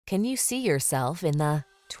Can you see yourself in the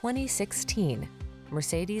 2016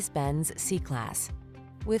 Mercedes-Benz C-Class?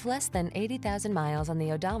 With less than 80,000 miles on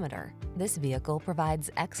the odometer, this vehicle provides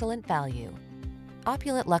excellent value.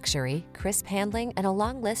 Opulent luxury, crisp handling, and a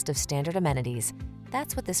long list of standard amenities.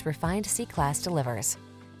 That's what this refined C-Class delivers.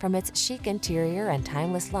 From its chic interior and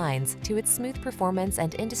timeless lines to its smooth performance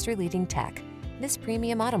and industry-leading tech, this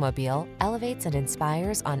premium automobile elevates and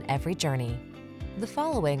inspires on every journey. The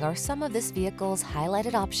following are some of this vehicle's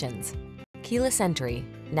highlighted options: keyless entry,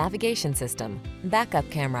 navigation system, backup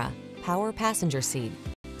camera, power passenger seat,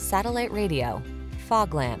 satellite radio,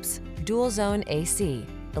 fog lamps, dual zone AC,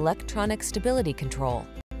 electronic stability control,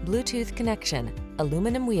 Bluetooth connection,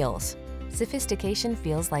 aluminum wheels. Sophistication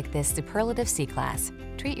feels like this superlative C-Class.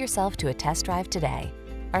 Treat yourself to a test drive today.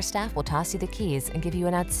 Our staff will toss you the keys and give you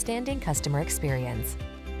an outstanding customer experience.